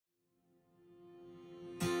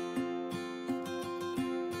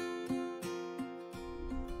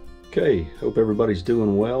Okay, hope everybody's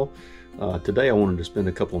doing well. Today I wanted to spend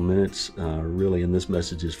a couple of minutes, really, and this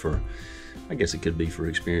message is for, I guess it could be for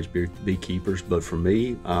experienced beekeepers, but for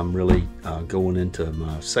me, I'm really going into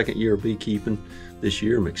my second year of beekeeping this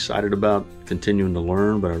year. I'm excited about continuing to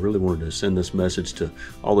learn, but I really wanted to send this message to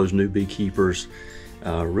all those new beekeepers,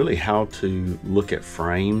 really how to look at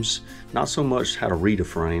frames, not so much how to read a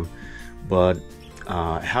frame, but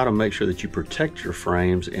how to make sure that you protect your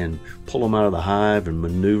frames and pull them out of the hive and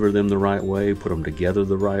maneuver them the right way, put them together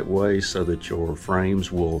the right way so that your frames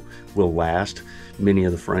will last. Many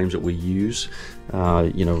of the frames that we use, are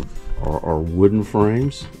wooden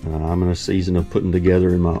frames. I'm in a season of putting together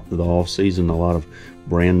in the off season a lot of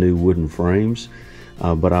brand new wooden frames.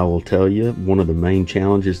 But I will tell you, one of the main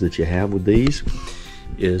challenges that you have with these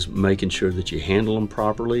is making sure that you handle them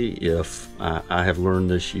properly. I have learned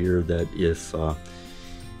this year that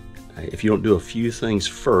if you don't do a few things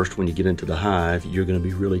first when you get into the hive, you're going to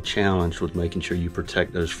be really challenged with making sure you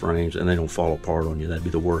protect those frames and they don't fall apart on you. That'd be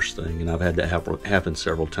the worst thing, and I've had that happen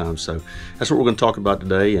several times. So that's what we're going to talk about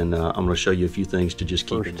today, and I'm going to show you a few things to just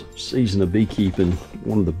keep it. Season of beekeeping,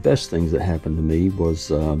 one of the best things that happened to me was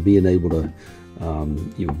being able to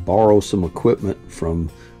borrow some equipment from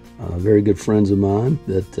very good friends of mine.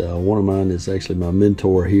 That one of mine is actually my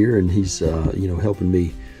mentor here, and he's helping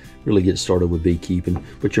me really get started with beekeeping.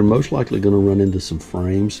 But you're most likely going to run into some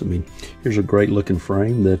frames. I mean, here's a great looking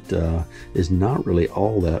frame that is not really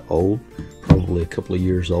all that old, probably a couple of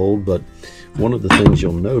years old. But one of the things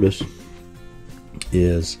you'll notice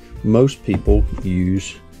is most people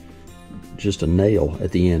use just a nail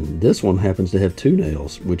at the end. This one happens to have two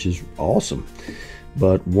nails, which is awesome.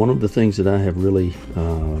 But one of the things that I have really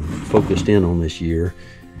focused in on this year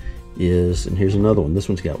is, and here's another one, this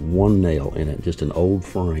one's got one nail in it, just an old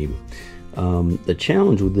frame. The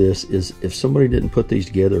challenge with this is if somebody didn't put these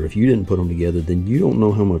together, if you didn't put them together, then you don't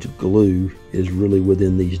know how much glue is really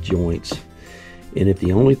within these joints. And if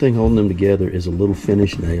the only thing holding them together is a little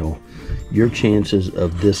finish nail, your chances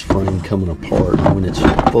of this frame coming apart when it's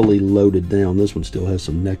fully loaded down, this one still has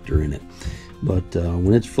some nectar in it, but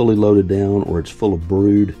when it's fully loaded down or it's full of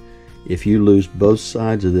brood, if you lose both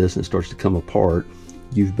sides of this and it starts to come apart,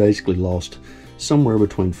 you've basically lost somewhere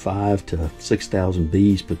between 5,000 to 6,000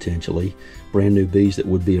 bees potentially, brand new bees that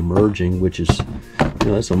would be emerging, which is,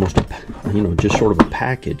 that's almost just sort of a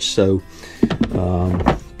package. So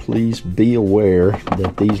please be aware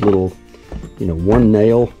that these little, one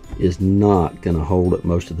nail is not going to hold it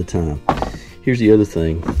most of the time. Here's the other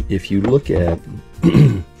thing. If you look at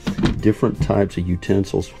different types of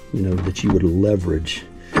utensils, that you would leverage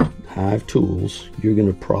hive tools, you're going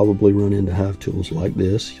to probably run into hive tools like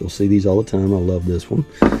this. You'll see these all the time. I love this one.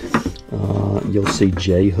 You'll see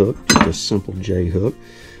J hook, just a simple J hook.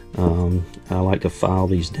 I like to file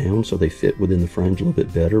these down so they fit within the frames a little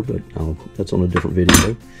bit better, but that's on a different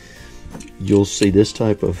video. You'll see this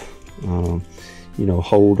type of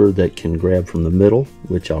holder that can grab from the middle,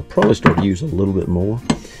 which I'll probably start to use a little bit more.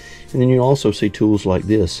 And then you also see tools like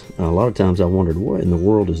this. A lot of times I wondered, what in the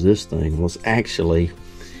world is this thing? Well, it's actually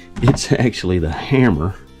the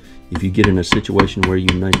hammer. If you get in a situation where you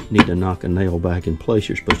need to knock a nail back in place,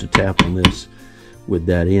 you're supposed to tap on this with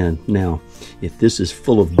that end. Now, if this is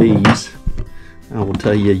full of bees, I will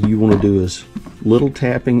tell you, you want to do as little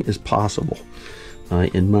tapping as possible,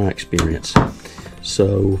 in my experience.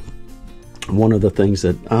 So one of the things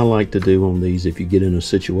that I like to do on these, if you get in a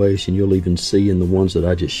situation, you'll even see in the ones that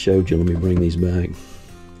I just showed you. Let me bring these back.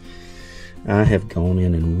 I have gone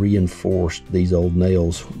in and reinforced these old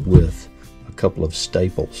nails with a couple of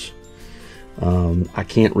staples. I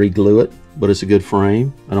can't re-glue it, but it's a good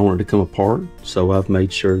frame. I don't want it to come apart, so I've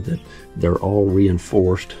made sure that they're all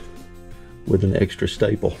reinforced with an extra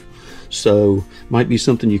staple. So might be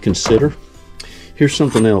something you consider. Here's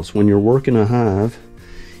something else. When you're working a hive,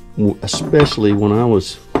 especially when I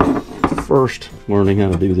was first learning how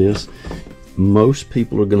to do this, most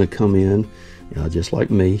people are going to come in just like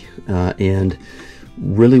me, and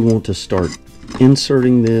really want to start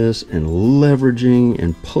inserting this and leveraging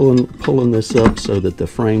and pulling this up so that the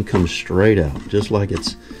frame comes straight out, just like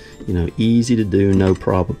it's easy to do, no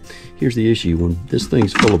problem. Here's the issue: when this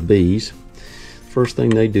thing's full of bees, first thing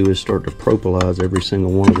they do is start to propolize every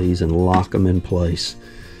single one of these and lock them in place.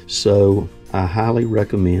 So I highly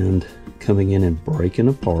recommend coming in and breaking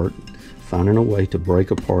apart, finding a way to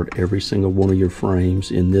break apart every single one of your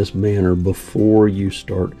frames in this manner before you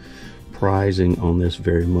start prizing on this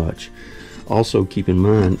very much. Also keep in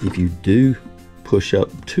mind, if you do push up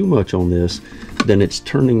too much on this, then it's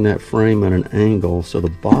turning that frame at an angle, so the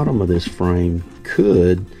bottom of this frame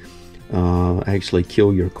could actually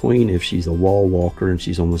kill your queen if she's a wall walker and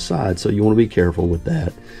she's on the side. So you want to be careful with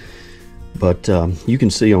that. But you can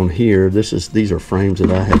see on here, these are frames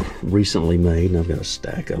that I have recently made, and I've got a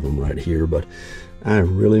stack of them right here. But I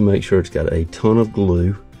really make sure it's got a ton of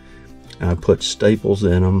glue. I put staples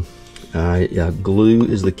in them. Glue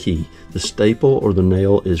is the key. The staple or the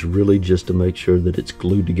nail is really just to make sure that it's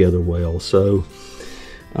glued together well. So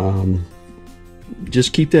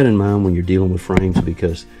just keep that in mind when you're dealing with frames,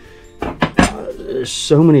 because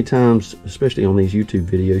so many times, especially on these YouTube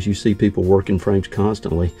videos, you see people working frames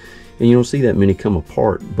constantly, and you don't see that many come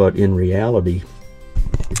apart. But in reality,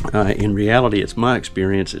 it's my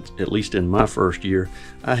experience, at least in my first year,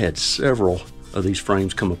 I had several of these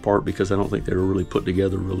frames come apart because I don't think they were really put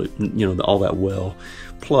together all that well.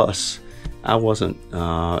 Plus, I wasn't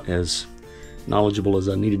as knowledgeable as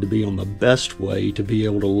I needed to be on the best way to be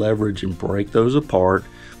able to leverage and break those apart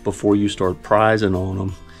before you start prizing on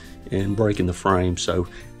them and breaking the frame. So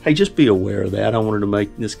hey, just be aware of that. I wanted to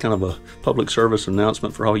make this kind of a public service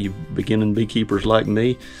announcement for all you beginning beekeepers like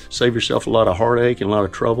me. Save yourself a lot of heartache and a lot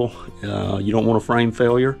of trouble. You don't want a frame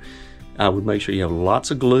failure. I would make sure you have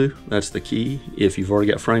lots of glue. That's the key. If you've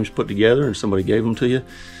already got frames put together and somebody gave them to you,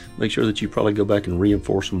 make sure that you probably go back and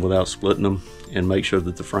reinforce them without splitting them, and make sure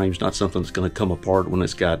that the frame's not something that's going to come apart when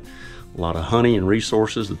it's got a lot of honey and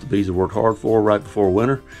resources that the bees have worked hard for right before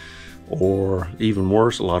winter, or even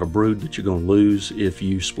worse, a lot of brood that you're going to lose if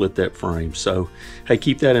you split that frame. So hey,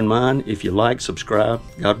 keep that in mind. If you like, subscribe.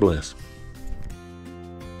 God bless.